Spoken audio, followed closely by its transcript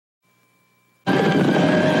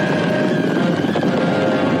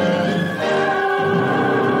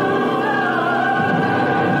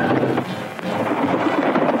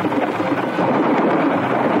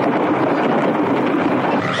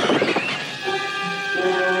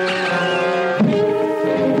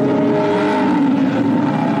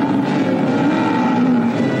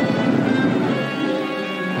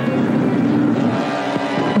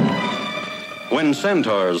When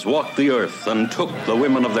centaurs walked the earth and took the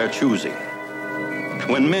women of their choosing.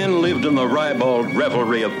 When men lived in the ribald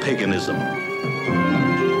revelry of paganism.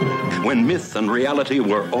 When myth and reality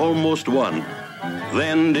were almost one.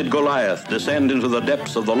 Then did Goliath descend into the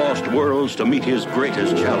depths of the lost worlds to meet his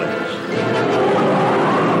greatest challenge.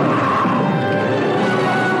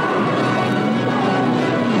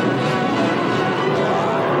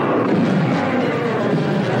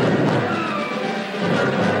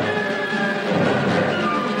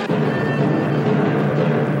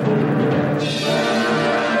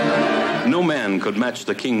 No man could match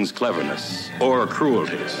the king's cleverness or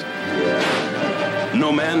cruelties.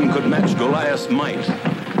 No man could match Goliath's might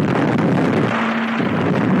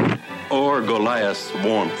or Goliath's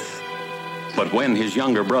warmth. But when his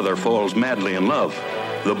younger brother falls madly in love,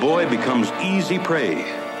 the boy becomes easy prey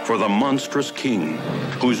for the monstrous king,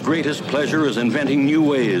 whose greatest pleasure is inventing new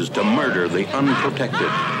ways to murder the unprotected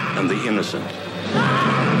and the innocent,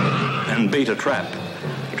 and bait a trap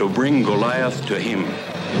to bring Goliath to him.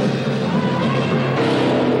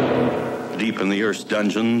 Deep in the earth's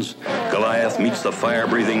dungeons, Goliath meets the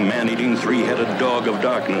fire-breathing, man-eating, three-headed dog of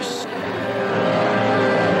darkness.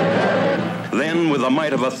 Then, with the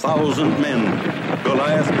might of 1,000 men,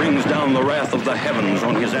 Goliath brings down the wrath of the heavens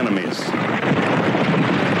on his enemies.